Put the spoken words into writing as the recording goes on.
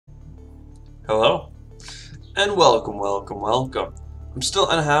Hello, and welcome. I'm still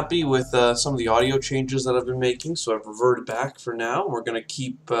unhappy with some of the audio changes that I've been making, so I've reverted back for now. We're going to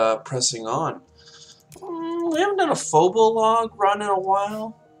keep pressing on. We haven't done a Phobo log run in a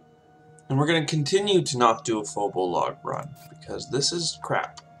while, and we're going to continue to not do a Phobo log run, because this is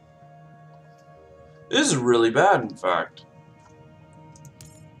crap. This is really bad, in fact.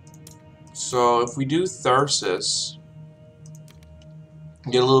 So if we do Tharsis,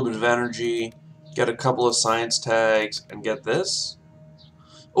 get a little bit of energy, get a couple of science tags, and get this.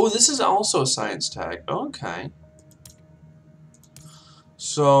 Oh, this is also a science tag. Okay.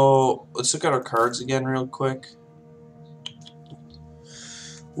 So, let's look at our cards again real quick.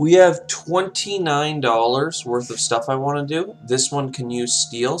 We have $29 worth of stuff I want to do. This one can use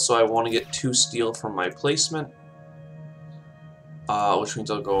steel, so I want to get 2 steel from my placement. Which means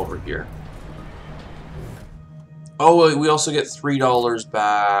I'll go over here. Oh, we also get $3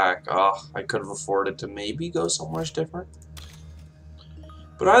 back. Oh, I could have afforded to maybe go somewhere different.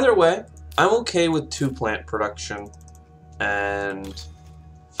 But either way, I'm okay with 2 plant production and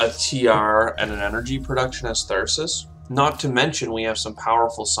a TR and an energy production as Tharsis. Not to mention we have some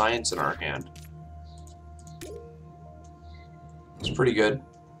powerful science in our hand. It's pretty good.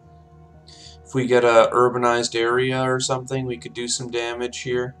 If we get a urbanized area or something, we could do some damage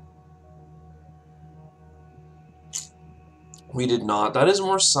here. We did not. That is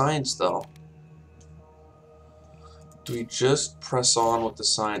more science though. Do we just press on with the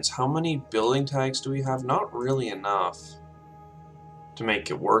science? How many building tags do we have? Not really enough to make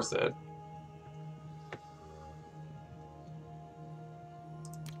it worth it.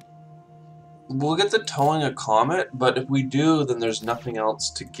 We'll get the towing a comet, but if we do, then there's nothing else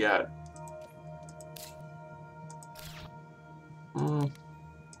to get.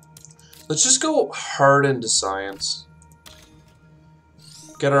 Let's just go hard into science.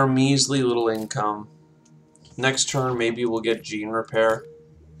 Get our measly little income. Next turn, maybe we'll get gene repair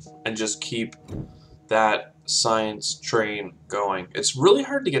and just keep that science train going. It's really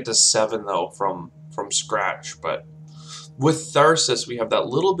hard to get to 7 though from scratch, but with Tharsis we have that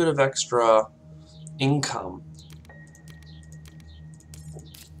little bit of extra income.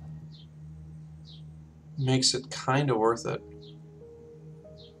 Makes it kind of worth it.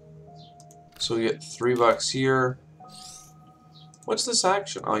 So we get $3 here. What's this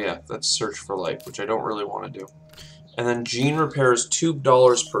action? Oh yeah, that's search for life, which I don't really want to do. And then gene repair is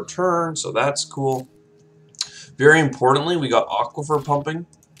 $2 per turn, so that's cool. Very importantly, we got aquifer pumping,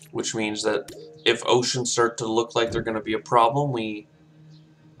 which means that if oceans start to look like they're going to be a problem, we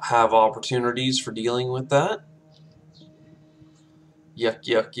have opportunities for dealing with that. Yuck,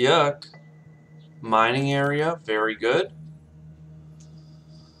 yuck, yuck. Mining area, very good.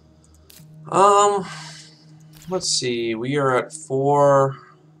 Let's see, we are at 4.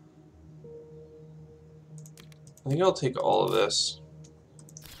 I think I'll take all of this.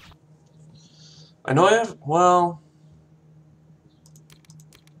 I know I have, well...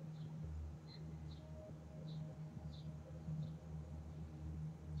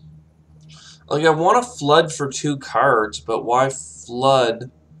 Like, I want to flood for 2 cards, but why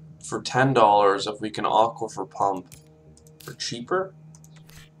flood for $10 if we can aquifer pump for cheaper?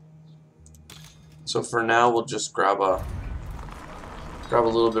 So for now, we'll just grab a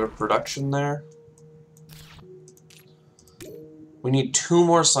little bit of production there. We need 2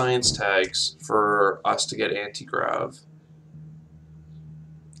 more science tags for us to get anti-grav.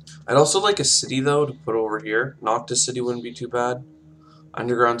 I'd also like a city though to put over here. Noctis City wouldn't be too bad.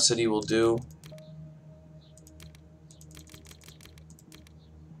 Underground City will do.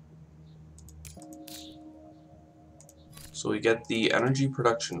 So we get the energy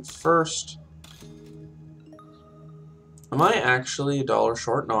production first. Am I actually $1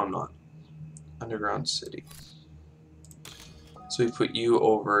 short? No, I'm not. Underground City. So we put you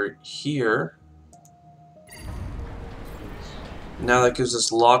over here. Now that gives us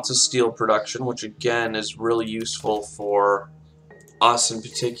lots of steel production, which again is really useful for us in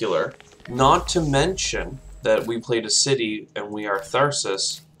particular. Not to mention that we played a city and we are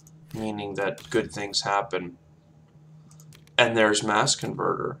Tharsis, meaning that good things happen. And there's mass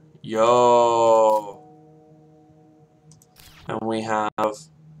converter. Yo! And we have...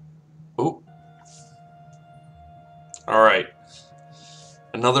 Oh. Alright.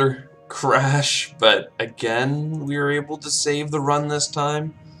 Another crash, but again, we were able to save the run this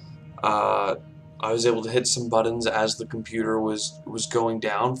time. I was able to hit some buttons as the computer was going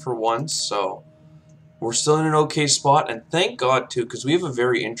down for once, so we're still in an okay spot, and thank God too, because we have a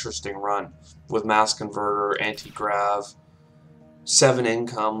very interesting run with mass converter, anti-grav, 7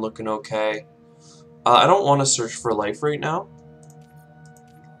 income looking okay. I don't want to search for life right now,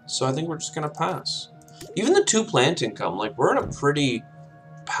 So I think we're just gonna pass. Even the 2 plant income, like, we're in a pretty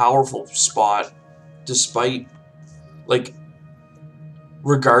powerful spot, despite, like,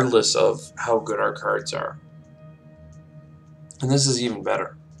 regardless of how good our cards are. And this is even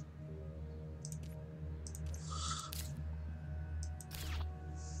better.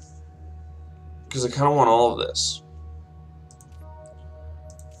 Because I kind of want all of this.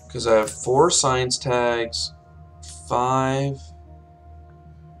 Because I have 4 science tags, 5,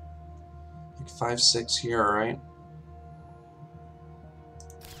 like 5, 6 here, right?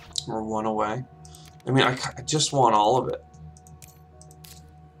 We're 1 away. I mean, I just want all of it.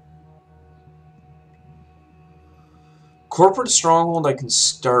 Corporate Stronghold I can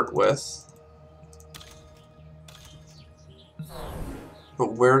start with.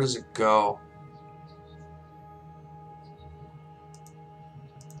 But where does it go?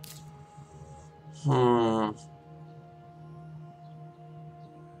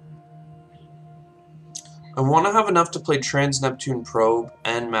 I want to have enough to play Trans-Neptune Probe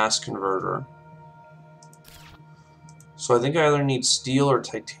and Mass Converter. So I think I either need steel or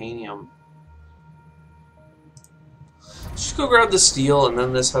titanium. Let's just go grab the steel, and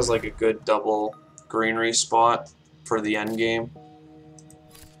then this has like a good double greenery spot for the end game.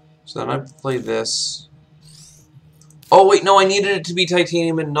 So then I play this. Oh wait, no, I needed it to be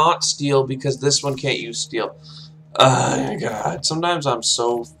titanium and not steel because this one can't use steel. Oh my god, sometimes I'm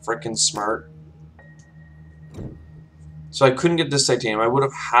so freaking smart. So I couldn't get this titanium. I would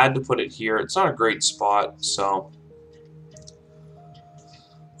have had to put it here. It's not a great spot, so...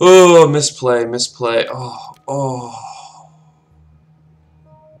 Oh, misplay, misplay. Oh, oh.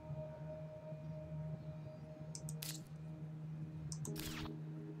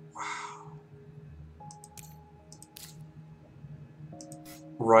 Wow.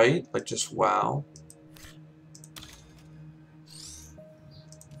 Right? Like, just wow.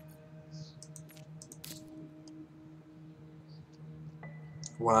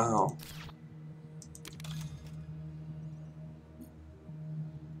 Wow.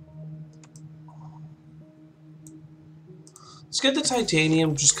 Let's get the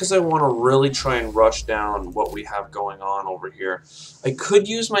titanium just because I want to really try and rush down what we have going on over here. I could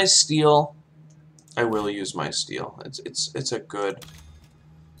use my steel. I will use my steel. It's a good.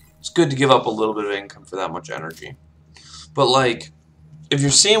 It's good to give up a little bit of income for that much energy. But like, if you're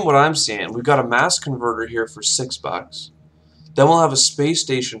seeing what I'm seeing, we've got a mass converter here for $6. Then we'll have a space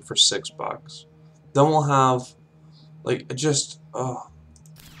station for $6. Then we'll have, like, just, oh,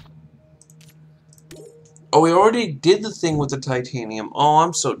 we already did the thing with the titanium. Oh,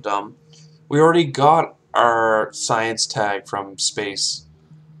 I'm so dumb. We already got our science tag from space.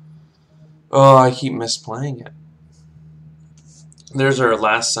 Oh, I keep misplaying it. There's our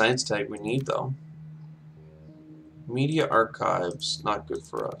last science tag we need, though. Media archives, not good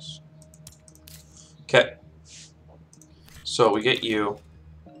for us. Okay. So we get you.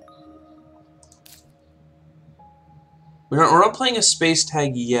 We're not playing a space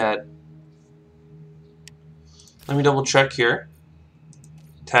tag yet. Let me double check here.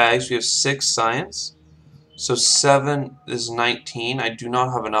 Tags, we have 6 science. So 7 is 19. I do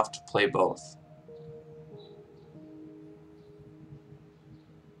not have enough to play both.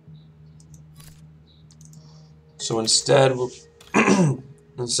 So instead we'll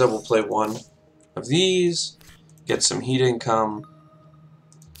play one of these, get some heat income.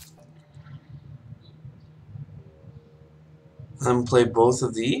 And play both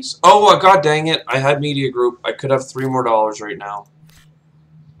of these. Oh, god dang it. I had Media Group. I could have $3 more right now.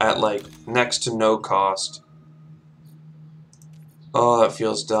 At, like, next to no cost. Oh, that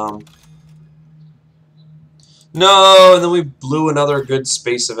feels dumb. No, and then we blew another good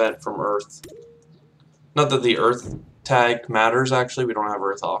space event from Earth. Not that the Earth tag matters, actually. We don't have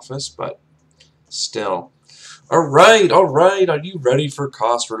Earth office, but still. Alright, alright. Are you ready for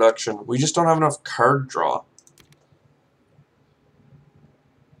cost reduction? We just don't have enough card draw.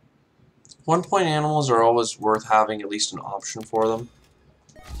 1-point animals are always worth having at least an option for them,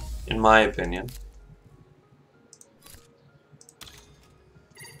 in my opinion.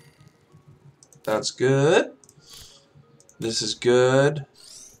 That's good. This is good.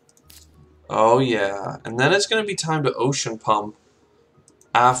 Oh yeah. And then it's going to be time to ocean pump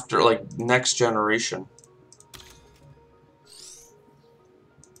after, like, next generation.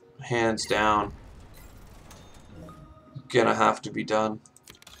 Hands down. Gonna have to be done.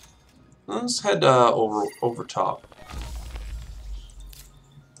 Let's head over top.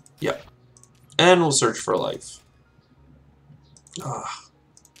 Yep. And we'll search for life. Ah.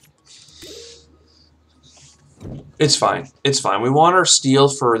 It's fine. It's fine. We want our steel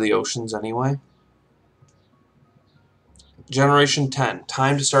for the oceans anyway. Generation 10.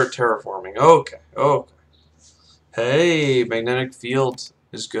 Time to start terraforming. Okay. Okay. Hey, magnetic field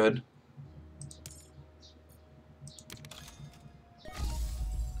is good.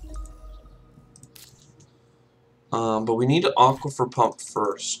 But we need to aquifer pump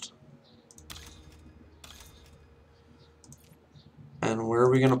first. And where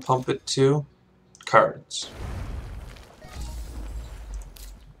are we going to pump it to? Cards.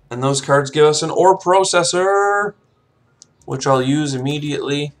 And those cards give us an ore processor, which I'll use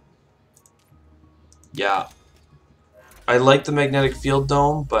immediately. Yeah. I like the magnetic field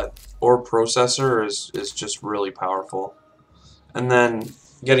dome, but ore processor is just really powerful. And then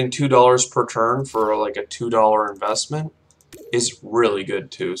getting $2 per turn for like a $2 investment is really good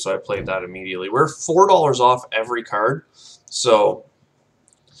too, so I played that immediately. We're $4 off every card, so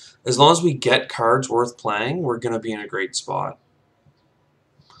as long as we get cards worth playing, we're going to be in a great spot.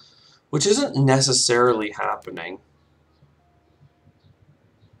 Which isn't necessarily happening.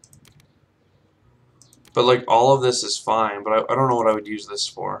 But like all of this is fine, but I don't know what I would use this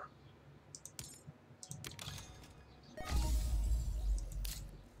for.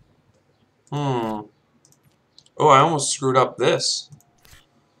 Oh, I almost screwed up this.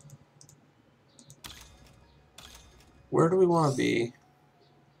 Where do we want to be?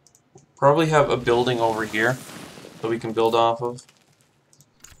 Probably have a building over here that we can build off of.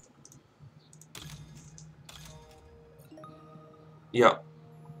 Yep.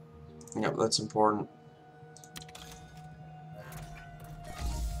 Yep, that's important.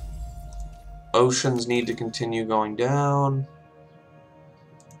 Oceans need to continue going down.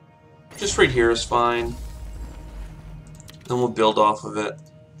 Just right here is fine. Then we'll build off of it.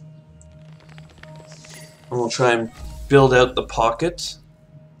 And we'll try and build out the pocket.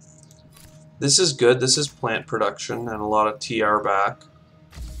 This is good. This is plant production and a lot of TR back.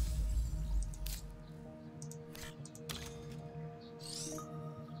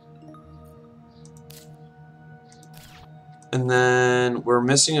 And then we're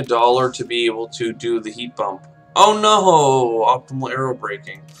missing $1 to be able to do the heat bump. Oh no! Optimal arrow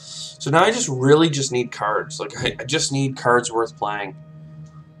braking. So now I just really need cards. Like I just need cards worth playing.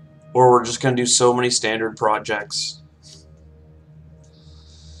 Or we're just gonna do so many standard projects.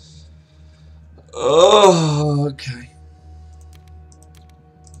 Oh, okay.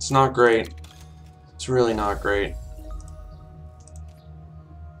 It's not great. It's really not great.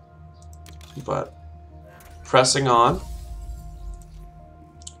 But pressing on.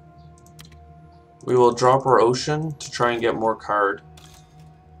 We will drop our ocean to try and get more card.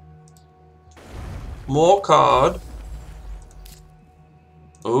 More card.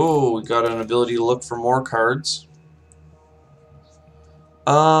 Oh, we got an ability to look for more cards.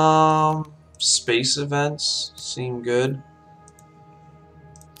 Space events seem good.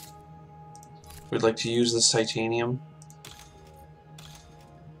 We'd like to use this titanium.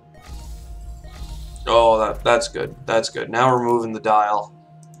 Oh, that's good. That's good. Now we're moving the dial.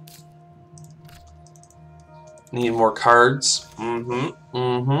 Need more cards.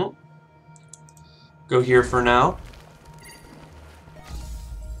 Go here for now.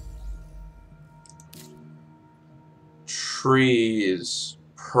 Trees.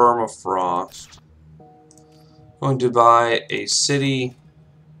 Permafrost. Going to buy a city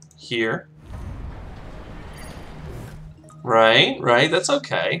here. Right, right. That's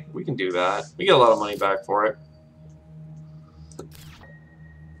okay. We can do that. We get a lot of money back for it.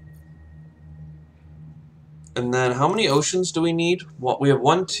 And then how many oceans do we need? Well, we have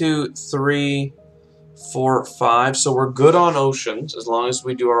 1, 2, 3, 4, 5. So we're good on oceans as long as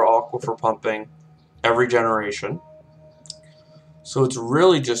we do our aquifer pumping every generation. So it's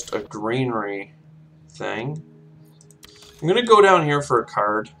really just a greenery thing. I'm going to go down here for a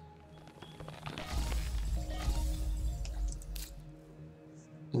card.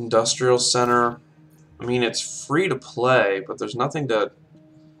 Industrial center. I mean, it's free to play, but there's nothing to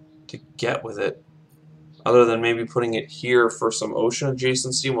get with it. Other than maybe putting it here for some ocean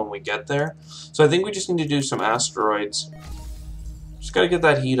adjacency when we get there. So I think we just need to do some asteroids. Just gotta get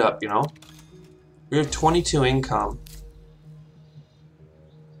that heat up, you know? We have 22 income.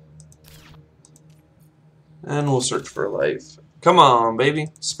 And we'll search for life. Come on, baby.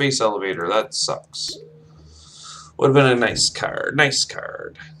 Space elevator. That sucks. Would have been a nice card. Nice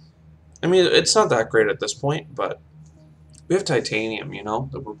card. I mean, it's not that great at this point, but we have titanium, you know,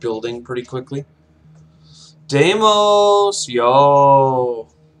 that we're building pretty quickly. Deimos! Yo!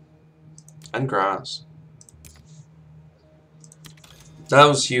 And grass. That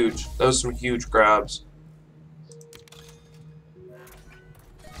was huge. That was some huge grabs.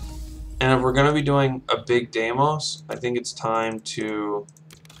 And if we're going to be doing a big Deimos, I think it's time to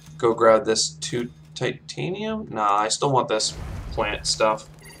go grab this 2 titanium? Nah, I still want this plant stuff.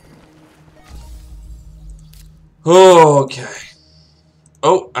 Okay.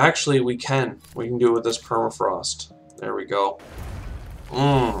 Oh, actually, we can. We can do it with this permafrost. There we go.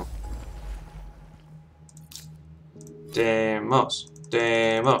 Deimos.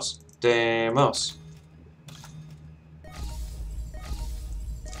 Deimos. Deimos.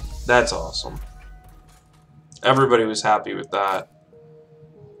 That's awesome. Everybody was happy with that.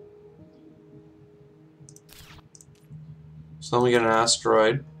 So then we get an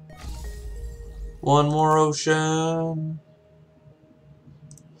asteroid. One more ocean.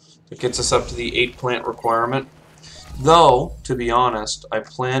 It gets us up to the 8 plant requirement. Though, to be honest, I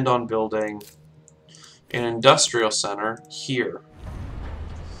planned on building an industrial center here.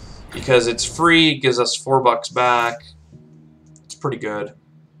 Because it's free, gives us $4 back. It's pretty good.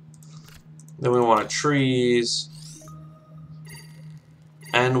 Then we want a trees.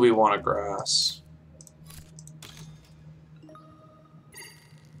 And we want a grass.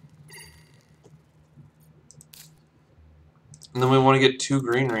 And then we want to get 2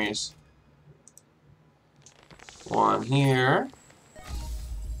 greeneries. One here.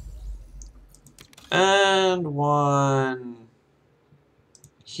 And one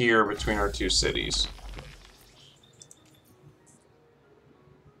here between our 2 cities.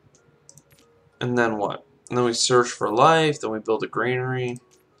 And then what? And then we search for life, then we build a granary,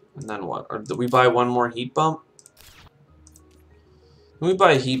 and then what? Or do we buy one more heat bump? Then we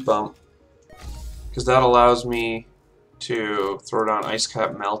buy a heat bump, because that allows me to throw down ice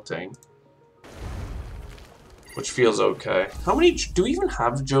cap melting, which feels okay. How many, do we even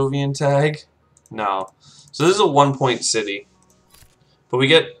have a Jovian tag? No. So this is a 1-point city, but we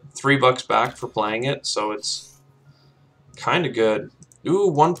get $3 back for playing it, so it's kind of good.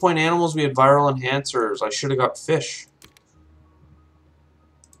 Ooh, 1-point animals, we had viral enhancers. I should have got fish.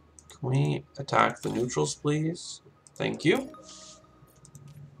 Can we attack the neutrals, please? Thank you.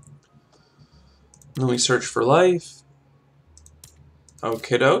 And then we search for life.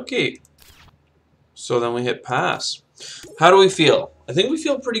 Okie dokie. So then we hit pass. How do we feel? I think we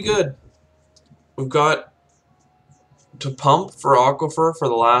feel pretty good. We've got to pump for aquifer for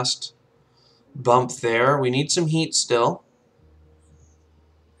the last bump there. We need some heat still.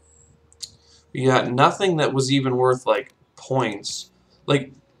 We got nothing that was even worth, like, points.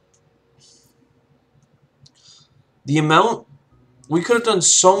 Like, the amount... We could have done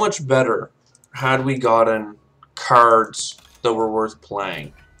so much better had we gotten cards that were worth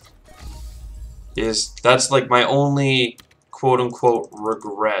playing. That's, like, my only quote-unquote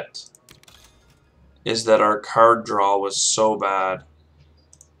regret. Is that our card draw was so bad.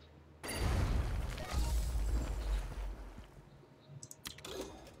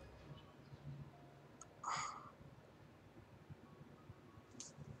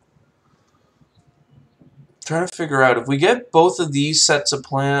 Trying to figure out if we get both of these sets of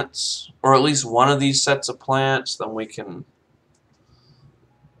plants, or at least one of these sets of plants, then we can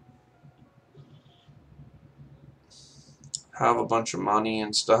have a bunch of money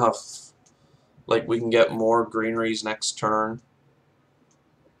and stuff. Like we can get more greeneries next turn.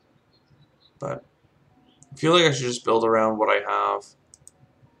 But I feel like I should just build around what I have.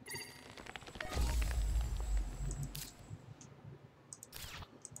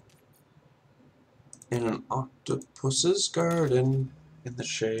 In an octopus's garden in the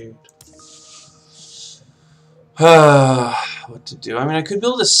shade. What to do? I mean, I could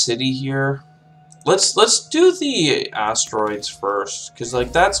build a city here. Let's do the asteroids first, because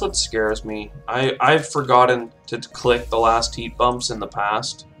like that's what scares me. I've forgotten to click the last heat bumps in the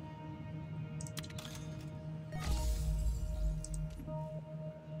past.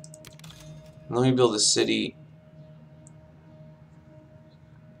 Let me build a city.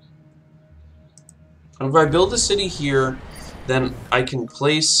 And if I build a city here, then I can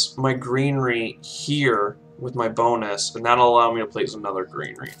place my greenery here with my bonus, and that'll allow me to place another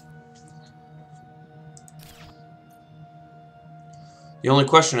greenery. The only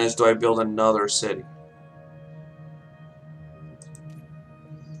question is, do I build another city?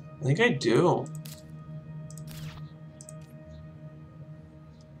 I think I do.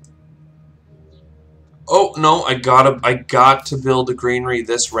 Oh, no, I got to build a greenery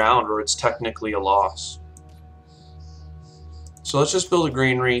this round, or it's technically a loss. So let's just build a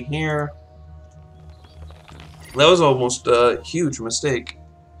greenery here. That was almost a huge mistake.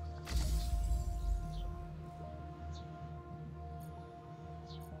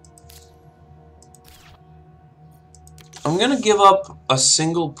 I'm gonna give up a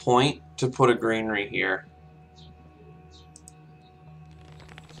single point to put a greenery here.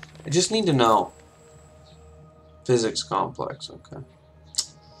 I just need to know. Physics complex, okay.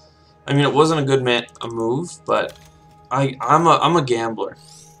 I mean, it wasn't a good move, but I'm a gambler.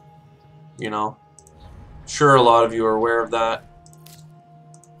 You know, sure, a lot of you are aware of that.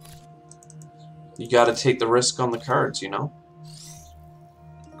 You got to take the risk on the cards, you know.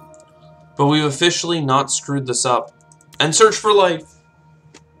 But we've officially not screwed this up. And search for life.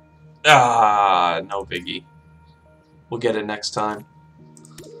 Ah, no biggie. We'll get it next time.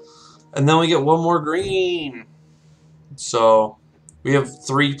 And then we get one more green. So we have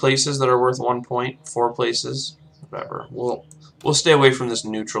 3 places that are worth 1 point, 4 places, whatever. We'll stay away from this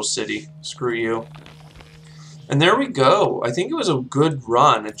neutral city. Screw you. And there we go. I think it was a good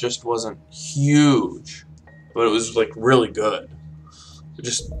run. It just wasn't huge, but it was like really good. We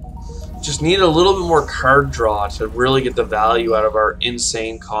just need a little bit more card draw to really get the value out of our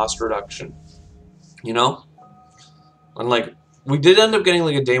insane cost reduction. You know? And like, we did end up getting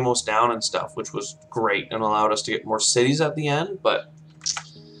like a Deimos down and stuff, which was great and allowed us to get more cities at the end, but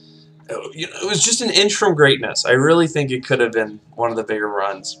you know, it was just an inch from greatness. I really think it could have been one of the bigger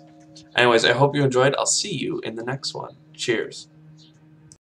runs. Anyways, I hope you enjoyed. I'll see you in the next one. Cheers.